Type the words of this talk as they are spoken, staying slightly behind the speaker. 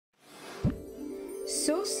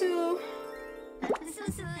So.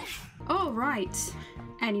 All right.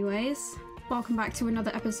 Anyways, welcome back to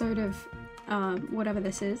another episode of whatever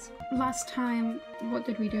this is. Last time, what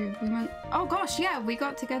did we do? We went. Oh gosh, yeah, we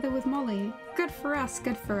got together with Molly. Good for us.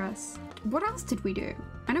 Good for us. What else did we do?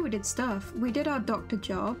 I know we did stuff. We did our doctor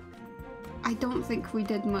job. I don't think we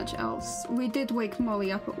did much else. We did wake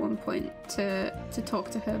Molly up at one point to talk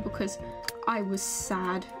to her because I was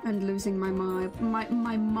sad and losing my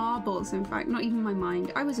marbles, in fact, not even my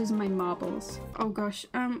mind. I was losing my marbles. Oh gosh,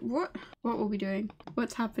 what were we doing?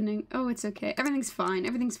 What's happening? Oh, it's okay. Everything's fine.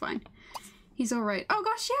 Everything's fine. He's all right. Oh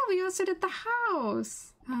gosh, yeah, we also did the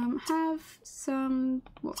house. Have some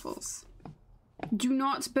waffles. Do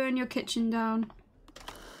not burn your kitchen down.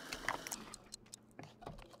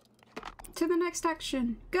 To the next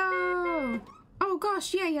action. Go! Oh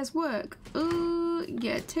gosh, yeah, he has work.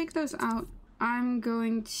 Yeah, take those out. I'm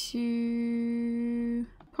going to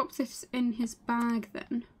pop this in his bag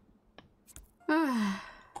then.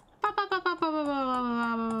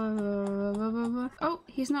 Oh,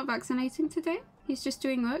 he's not vaccinating today. He's just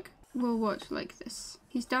doing work. We'll watch like this.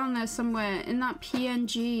 He's down there somewhere in that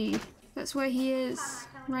PNG. That's where he is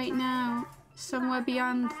right now. Somewhere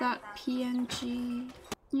beyond that PNG.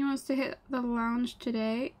 He wants to hit the lounge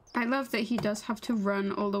today. I love that he does have to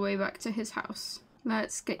run all the way back to his house.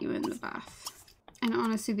 Let's get you in the bath. And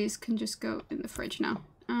honestly, these can just go in the fridge now.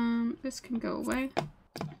 This can go away.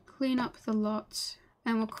 Clean up the lot.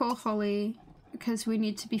 And we'll call Holly because we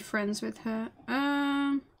need to be friends with her.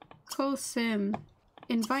 Call Sim.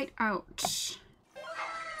 Invite out.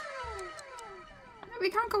 We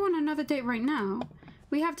can't go on another date right now.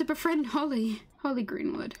 We have to befriend Holly. Holly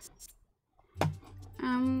Greenwood.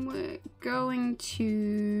 We're going to...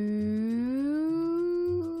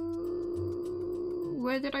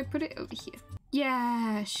 Where did I put it? Over here.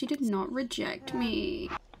 Yeah, she did not reject me.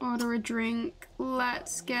 Order a drink.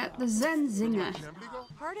 Let's get the Zen Zinger.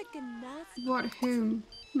 What, whom?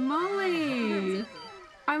 Molly!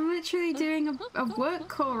 I'm literally doing a work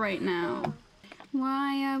call right now.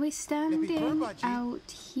 Why are we standing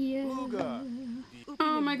out here?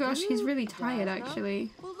 Oh my gosh, he's really tired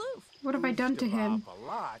actually. What have I done to him?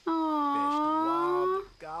 Aww.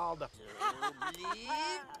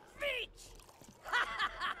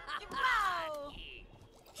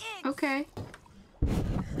 Okay.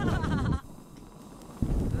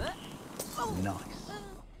 Nice.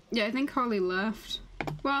 Yeah, I think Holly left.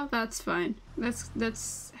 Well, that's fine.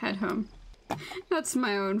 Let's head home. That's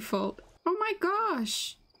my own fault. Oh my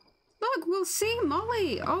gosh. Look, we'll see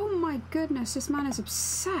Molly. Oh my goodness, this man is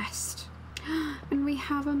obsessed. And we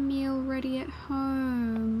have a meal ready at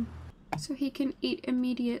home. So he can eat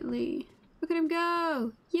immediately. Look at him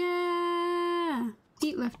go. Yeah.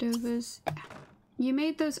 Eat leftovers. You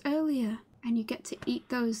made those earlier. And you get to eat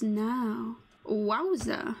those now.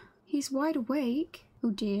 Wowza. He's wide awake. Oh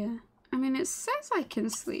dear. I mean, it says I can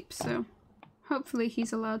sleep, so hopefully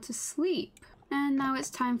he's allowed to sleep. And now it's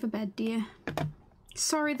time for bed, dear.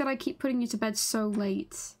 Sorry that I keep putting you to bed so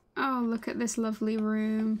late. Oh, look at this lovely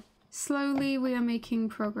room. Slowly, we are making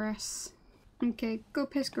progress. Okay, go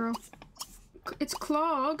piss, girl. It's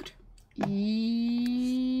clogged.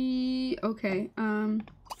 Okay,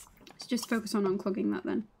 let's just focus on unclogging that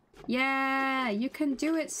then. Yeah, you can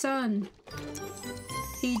do it, son.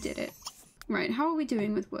 He did it. Right, how are we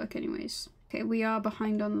doing with work anyways? Okay, we are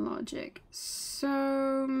behind on logic.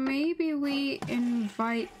 So maybe we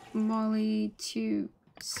invite Molly to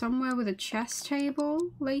somewhere with a chess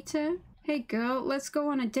table later. Hey girl, let's go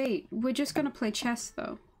on a date. We're just gonna play chess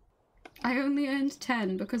though. I only earned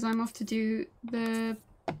 10 because I'm off to do the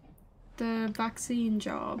vaccine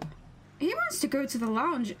job. He wants to go to the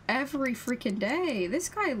lounge every freaking day. This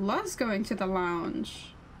guy loves going to the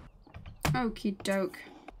lounge. Okie doke.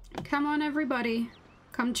 Come on everybody.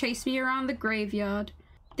 Come chase me around the graveyard.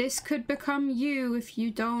 This could become you if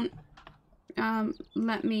you don't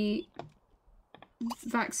let me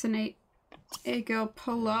vaccinate. Hey girl,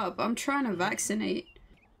 pull up. I'm trying to vaccinate.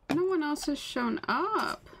 No one else has shown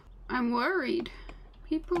up. I'm worried.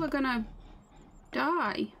 People are gonna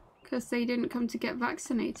die because they didn't come to get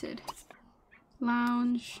vaccinated.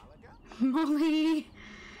 Lounge. Molly.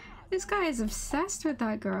 This guy is obsessed with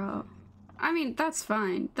that girl. I mean, that's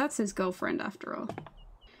fine. That's his girlfriend after all.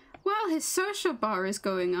 Well, his social bar is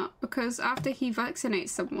going up because after he vaccinates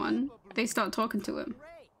someone, they start talking to him.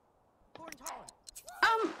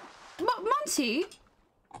 Monty?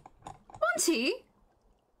 Monty?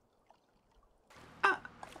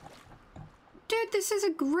 Dude, this is a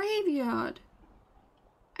graveyard.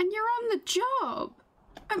 And you're on the job.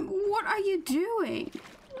 What are you doing?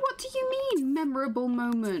 What do you mean, memorable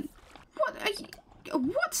moment? What are you...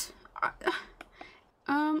 What?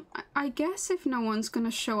 I guess if no one's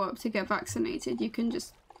gonna show up to get vaccinated, you can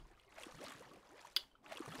just...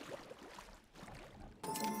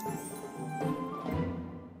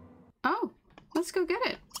 Oh, let's go get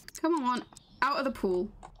it. Come on, out of the pool.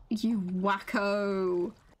 You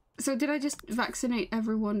wacko. So did I just vaccinate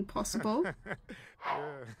everyone possible?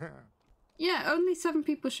 Yeah, only 7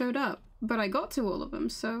 people showed up, but I got to all of them,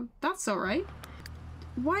 so that's alright.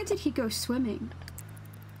 Why did he go swimming?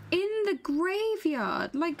 In the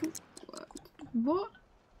graveyard? Like, what?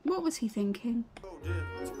 What was he thinking?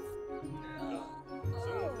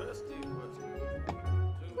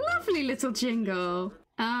 Lovely little jingle.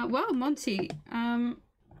 Well, Monty,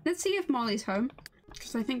 let's see if Molly's home.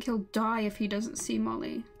 Because I think he'll die if he doesn't see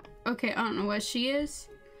Molly. Okay, I don't know where she is.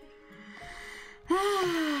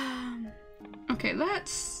 Okay,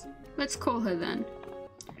 let's call her then.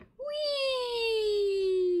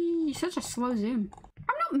 Whee! Such a slow zoom.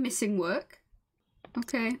 I'm not missing work.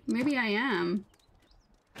 Okay, maybe I am.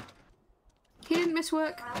 He didn't miss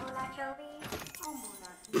work.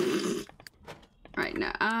 Right,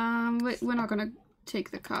 no, we're not gonna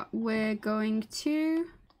take the car. We're going to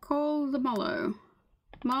call the Mollo.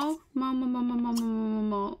 Mol?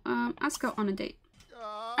 Ask her on a date.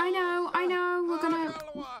 I know, we're gonna...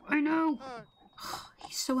 I know.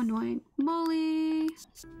 He's so annoying. Molly.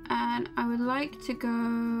 And I would like to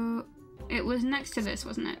go... It was next to this,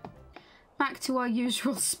 wasn't it? Back to our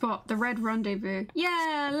usual spot, the Red Rendezvous.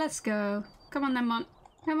 Yeah, let's go. Come on then, Mont.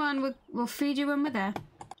 Come on, we'll feed you when we're there.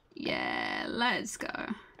 Yeah, let's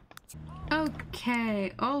go.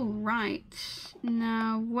 Okay, alright.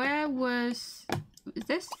 Now, where was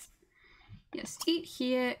this? Yes, eat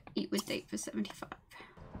here, eat with date for 75.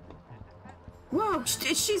 Whoa,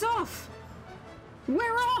 she's off!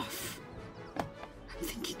 We're off! I'm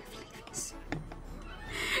thinking of leaving soon.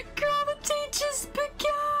 Girl, the teachers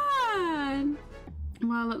began!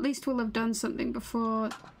 Well, at least we'll have done something before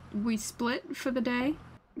we split for the day.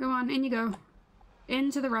 Go on, in you go.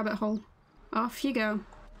 Into the rabbit hole. Off you go.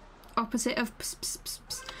 Opposite of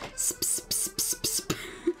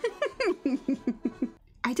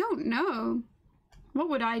I don't know. What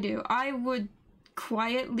would I do? I would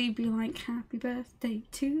quietly be like, happy birthday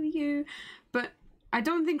to you. But I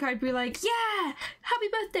don't think I'd be like, yeah, happy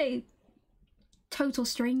birthday, total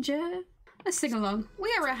stranger. Let's sing along.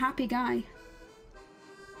 We are a happy guy.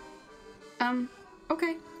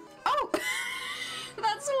 Okay. Oh!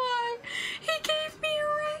 That's why he gave me a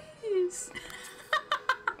raise.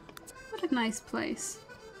 What a nice place.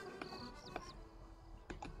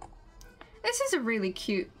 This is a really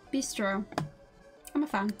cute bistro. I'm a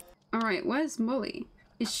fan. Alright, where's Molly?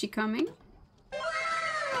 Is she coming?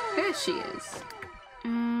 There she is.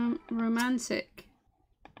 Romantic.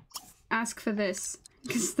 Ask for this.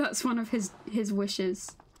 Because that's one of his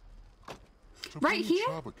wishes. Right here?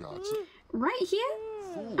 Right here?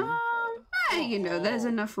 You know, there's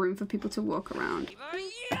enough room for people to walk around.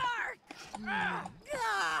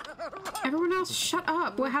 Everyone else, shut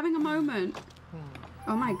up. We're having a moment.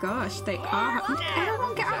 Oh my gosh, they are.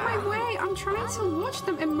 Everyone get out of my way. I'm trying to watch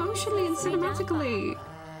them emotionally and cinematically.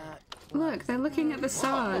 Look, they're looking at the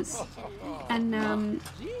stars. And,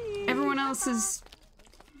 everyone else is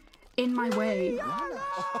in my way.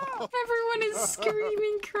 Everyone is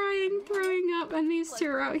screaming, crying, throwing up, and these two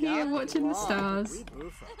are out here watching the stars.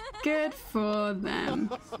 Good for them.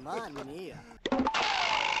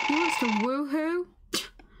 He wants to woohoo?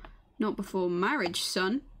 Not before marriage,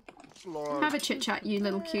 son. Have a chit chat, you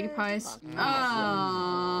little cutie pies.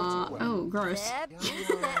 Oh, gross. Why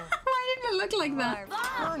didn't it look like that?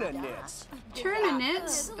 Turner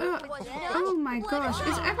knits? Oh my gosh.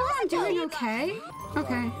 Is everyone doing okay?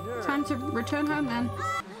 Okay, time to return home then.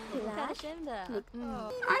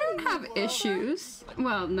 I don't have issues.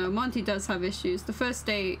 Well, no, Monty does have issues. The first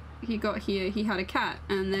day he got here, he had a cat,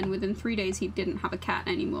 and then within 3 days he didn't have a cat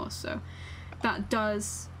anymore, so that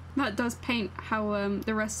does paint how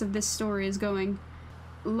the rest of this story is going.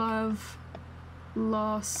 Love,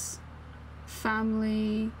 loss,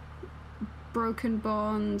 family, broken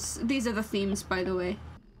bonds. These are the themes, by the way.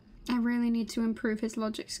 I really need to improve his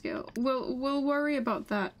logic skill. We'll worry about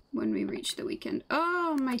that when we reach the weekend.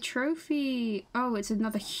 Oh, my trophy. Oh, it's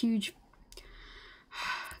another huge...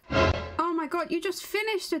 Oh my god, you just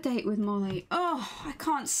finished a date with Molly. Oh, I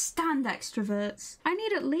can't stand extroverts. I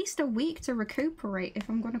need at least a week to recuperate if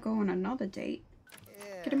I'm gonna go on another date.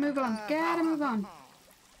 Get a move on. Get a move on.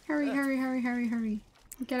 Hurry, hurry, hurry, hurry, hurry.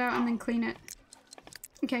 Get out and then clean it.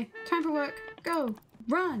 Okay, time for work. Go.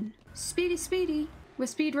 Run. Speedy, speedy. We're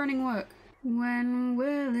speed running work. When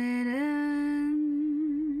will it end?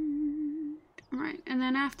 Alright, and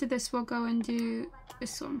then after this we'll go and do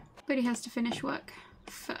this one. But he has to finish work.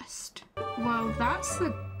 first. Well, that's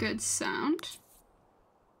a good sound.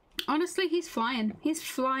 Honestly, he's flying. He's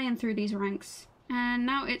flying through these ranks. And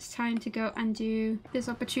now it's time to go and do this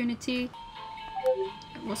opportunity.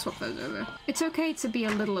 We'll swap those over. It's okay to be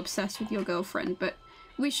a little obsessed with your girlfriend, but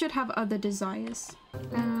we should have other desires.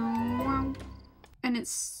 Wow. And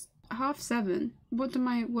it's 7:30. What do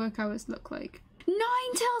my work hours look like? 9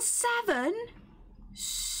 till 7?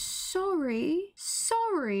 Sorry.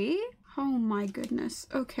 Oh my goodness.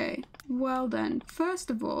 Okay. Well then, first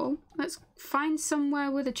of all, let's find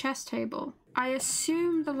somewhere with a chess table. I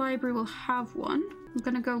assume the library will have one. I'm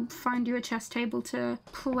gonna go find you a chess table to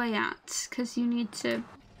play at, because you need to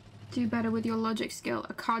do better with your logic skill.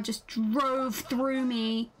 A car just drove through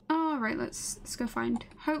me. All right, let's go find.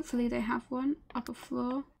 Hopefully they have one. Upper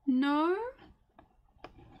floor. No?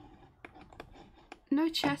 No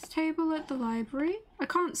chess table at the library? I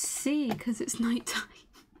can't see because it's nighttime.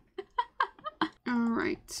 All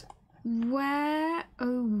right. Where,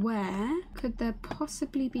 oh where could there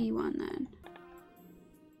possibly be one then?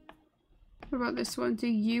 What about this one? Do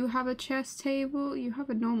you have a chess table? You have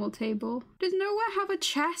a normal table. Does nowhere have a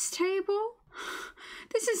chess table?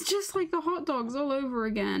 This is just like the hot dogs all over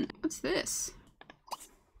again. What's this?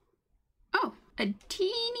 Oh, a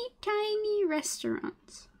teeny tiny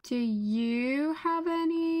restaurant. Do you have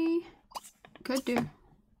any? Could do.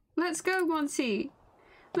 Let's go, Monty.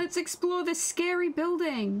 Let's explore this scary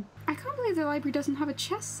building. I can't believe the library doesn't have a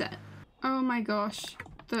chess set. Oh my gosh.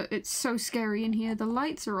 It's so scary in here. The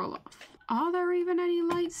lights are all off. Are there even any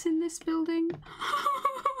lights in this building?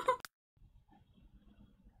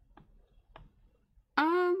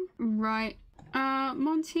 Right.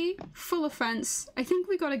 Monty, full offense. I think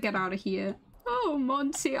we gotta get out of here. Oh,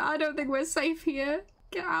 Monty, I don't think we're safe here.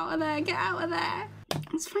 Get out of there, get out of there.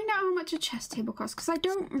 Let's find out how much a chess table costs, because I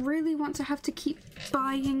don't really want to have to keep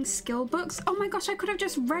buying skill books. Oh my gosh, I could have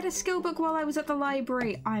just read a skill book while I was at the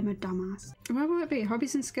library. I'm a dumbass. Where will it be?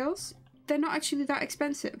 Hobbies and skills? They're not actually that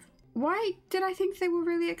expensive. Why did I think they were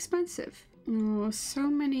really expensive? Oh, so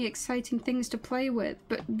many exciting things to play with,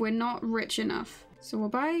 but we're not rich enough. So we'll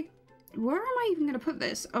buy... Where am I even going to put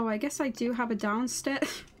this? Oh, I guess I do have a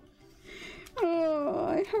downstairs. Oh,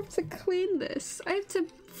 I have to clean this. I have to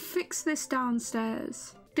fix this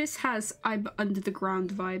downstairs. This has I'm under the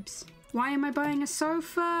ground vibes. Why am I buying a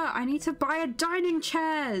sofa? I need to buy a dining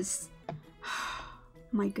chairs.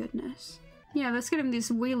 My goodness. Yeah, let's get him these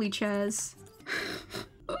wheelie chairs.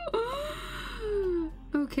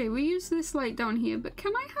 Okay, we use this light down here, but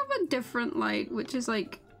can I have a different light, which is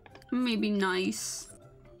like maybe nice?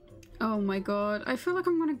 Oh my god, I feel like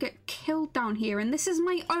I'm gonna get killed down here, and this is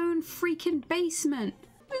my own freaking basement.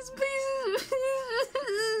 This place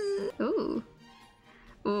is... Ooh.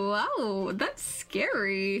 Wow, that's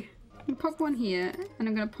scary. I'm gonna pop one here, and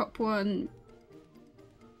I'm gonna pop one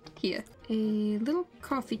here. A little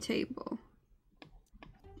coffee table.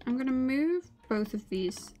 I'm gonna move both of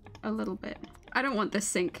these a little bit. I don't want this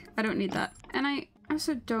sink. I don't need that. And I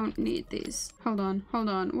also don't need these. Hold on, hold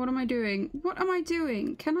on. What am I doing? What am I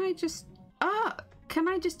doing? Can I just... Can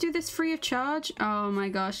I just do this free of charge? Oh my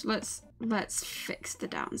gosh, let's fix the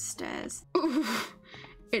downstairs. Ooh,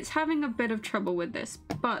 it's having a bit of trouble with this,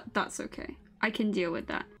 but that's okay. I can deal with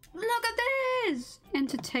that. Look at this!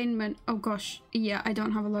 Entertainment. Oh gosh. Yeah, I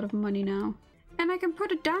don't have a lot of money now. And I can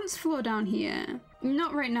put a dance floor down here.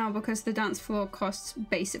 Not right now because the dance floor costs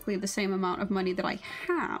basically the same amount of money that I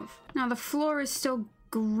have. Now the floor is still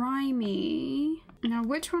grimy. Now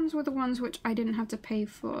which ones were the ones which I didn't have to pay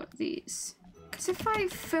for? These. Because if I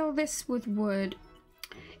fill this with wood,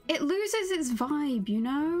 it loses its vibe, you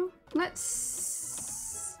know?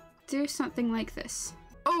 Let's do something like this.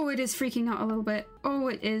 Oh, it is freaking out a little bit. Oh,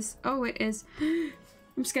 it is. Oh, it is.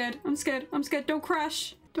 I'm scared. I'm scared. I'm scared. Don't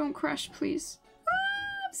crash. Don't crash, please.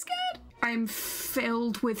 I'm scared. I'm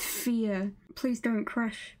filled with fear. Please don't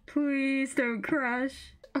crash. Please don't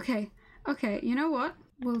crash. Okay. Okay, you know what?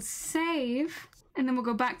 We'll save and then we'll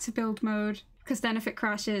go back to build mode, because then if it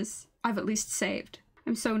crashes, I've at least saved.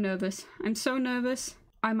 I'm so nervous. I'm so nervous.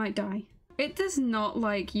 I might die. It does not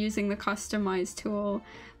like using the customize tool.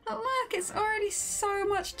 But look, it's already so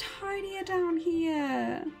much tinier down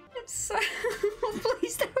here. It's so...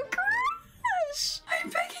 Please don't crash. I'm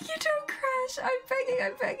begging you, don't crash. I'm begging,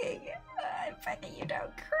 I'm begging. I'm begging you,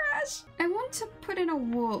 don't crash. I want to put in a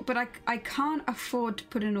wall, but I can't afford to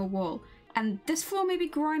put in a wall. And this floor may be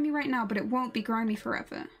grimy right now, but it won't be grimy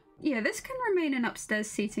forever. Yeah, this can remain an upstairs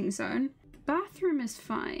seating zone. The bathroom is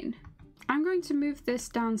fine. I'm going to move this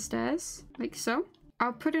downstairs, like so.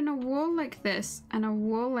 I'll put in a wall like this, and a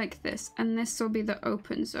wall like this, and this will be the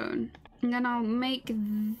open zone. And then I'll make...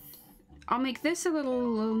 I'll make this a little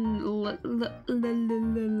linoleum.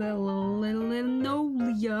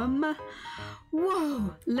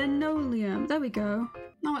 Whoa, linoleum. There we go.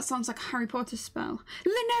 Now it sounds like a Harry Potter spell.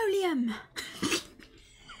 Linoleum!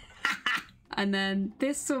 And then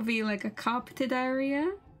this will be like a carpeted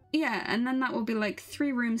area. Yeah, and then that will be like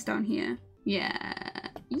 3 rooms down here. Yeah.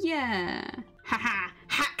 Yeah. Haha.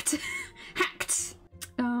 Hacked. Hacked.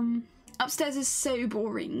 Upstairs is so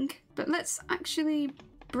boring. But let's actually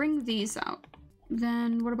bring these out.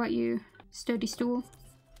 Then what about you? Sturdy stool.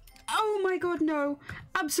 Oh my god, no.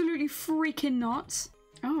 Absolutely freaking not.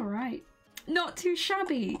 All right. Not too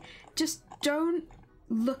shabby. Just don't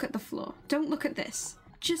look at the floor. Don't look at this.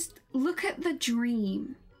 Just look at the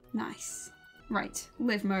dream. Nice. Right.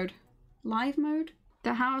 Live mode. Live mode?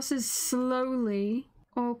 The house is slowly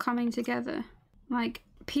all coming together. Like,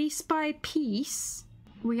 piece by piece,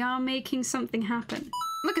 we are making something happen.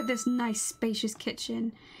 Look at this nice spacious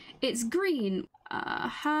kitchen. It's green.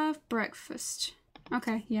 Have breakfast.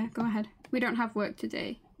 Okay, yeah, go ahead. We don't have work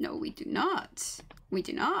today. No, we do not. We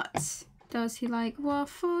do not. Does he like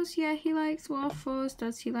waffles? Yeah, he likes waffles.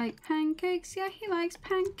 Does he like pancakes? Yeah, he likes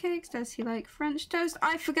pancakes. Does he like French toast?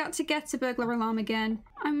 I forgot to get a burglar alarm again.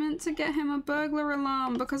 I meant to get him a burglar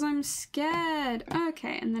alarm because I'm scared.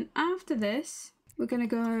 Okay, and then after this, we're gonna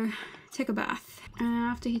go take a bath. And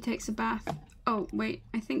after he takes a bath... Oh, wait,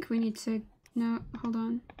 I think we need to... No, hold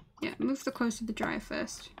on. Yeah, move the clothes to the dryer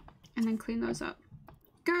first. And then clean those up.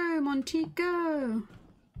 Go, Monty, go!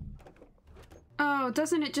 Oh,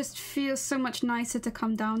 doesn't it just feel so much nicer to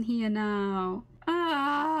come down here now?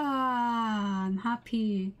 Ah, I'm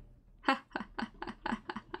happy.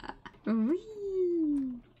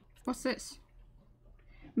 What's this?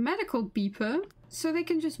 Medical beeper? So they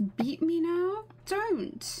can just beat me now?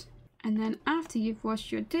 Don't. And then after you've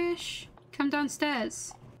washed your dish, come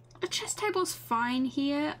downstairs. A chess table's fine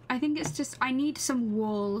here. I think it's just, I need some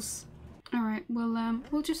walls. All right,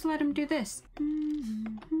 we'll just let him do this.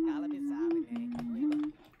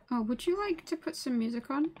 Oh, would you like to put some music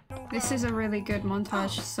on? This is a really good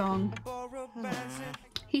montage song.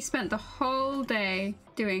 He spent the whole day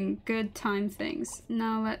doing good time things.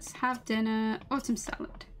 Now let's have dinner, autumn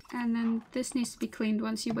salad. And then this needs to be cleaned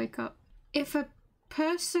once you wake up. If a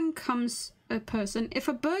burglar comes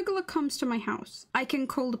to my house, I can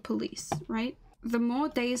call the police, right? The more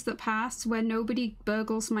days that pass where nobody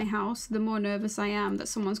burgles my house, the more nervous I am that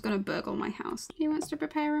someone's gonna burgle my house. He wants to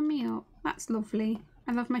prepare a meal. That's lovely.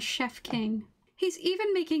 I love my chef king. He's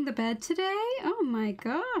even making the bed today? Oh my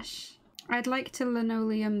gosh. I'd like to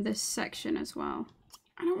linoleum this section as well.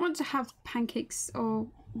 I don't want to have pancakes or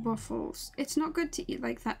waffles. It's not good to eat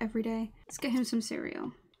like that every day. Let's get him some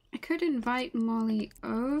cereal. I could invite Molly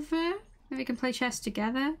over. Maybe we can play chess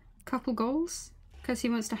together. Couple goals. Because he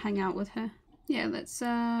wants to hang out with her. Yeah, let's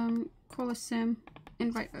call a sim.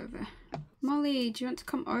 Invite over. Molly, do you want to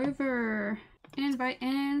come over? Invite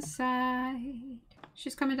inside.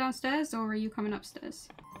 She's coming downstairs, or are you coming upstairs?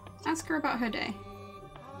 Ask her about her day.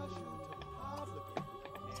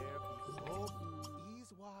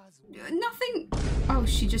 Nothing. Oh,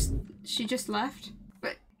 she just left.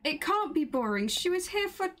 But it can't be boring. She was here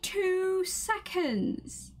for 2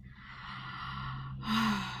 seconds.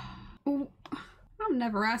 Oh, I'm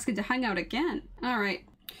never asking to hang out again. All right,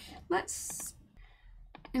 let's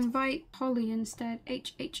invite Holly instead.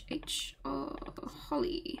 H. Oh,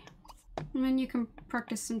 Holly. And then you can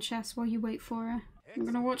practice some chess while you wait for her. I'm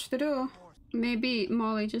gonna watch the door. Maybe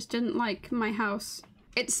Molly just didn't like my house.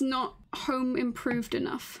 It's not home improved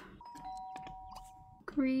enough.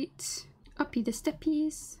 Great. Uppy the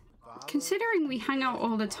steppies. Considering we hang out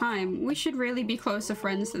all the time, we should really be closer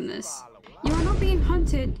friends than this. You are not being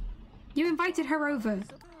hunted. You invited her over.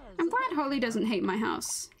 I'm glad Holly doesn't hate my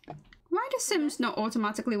house. Why do Sims not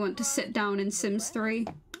automatically want to sit down in Sims 3?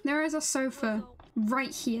 There is a sofa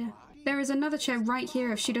right here. There is another chair right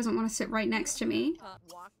here if she doesn't want to sit right next to me.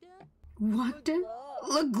 Wagda?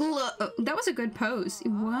 That was a good pose.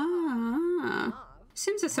 Wow.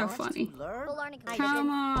 Sims are so funny. Come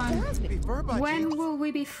on. When will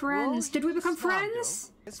we be friends? Did we become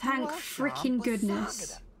friends? Thank freaking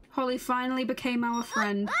goodness. Holly finally became our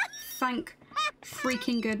friend. Thank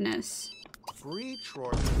freaking goodness.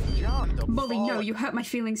 Molly, no, you hurt my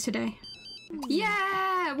feelings today.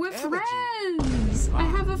 Yeah, we're friends! I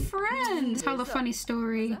have a friend! Tell a funny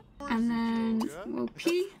story. And then we'll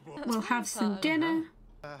pee. We'll have some dinner.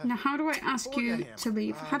 Now, how do I ask you to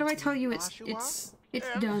leave? How do I tell you it's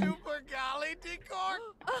done?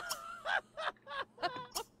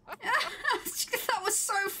 That was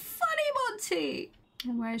so funny, Monty!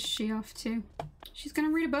 And where's she off to? She's gonna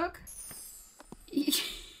read a book?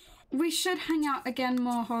 we should hang out again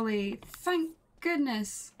more, Holly. Thank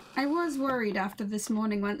goodness. I was worried after this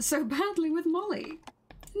morning went so badly with Molly.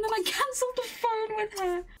 And then I cancelled the phone with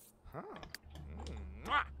her.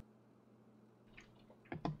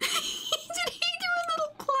 Did he do a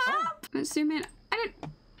little clap? Let's zoom in.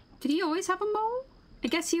 Did he always have a mole? I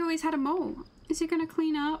guess he always had a mole. Is he gonna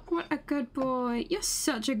clean up? What a good boy. You're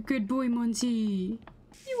such a good boy, Monty.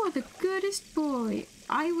 You are the goodest boy.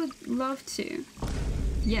 I would love to.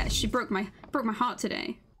 Yeah, she broke my heart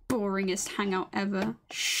today. Boringest hangout ever.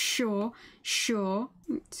 Sure.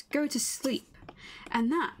 Let's go to sleep.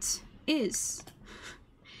 And that is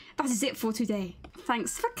it for today.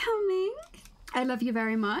 Thanks for coming. I love you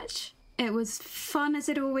very much. It was fun as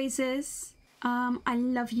it always is. I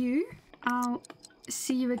love you. I'll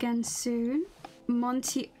see you again soon.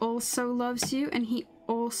 Monty also loves you, and he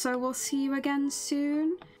also will see you again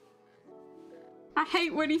soon. I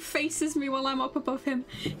hate when he faces me while I'm up above him.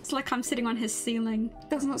 It's like I'm sitting on his ceiling.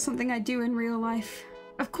 That's not something I do in real life.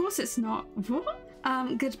 Of course it's not. What?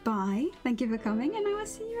 Goodbye. Thank you for coming, and I will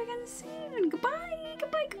see you again soon. Goodbye.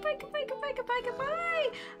 Goodbye. Bye.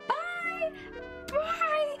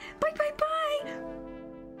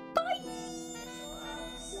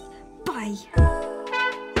 Bye. Bye.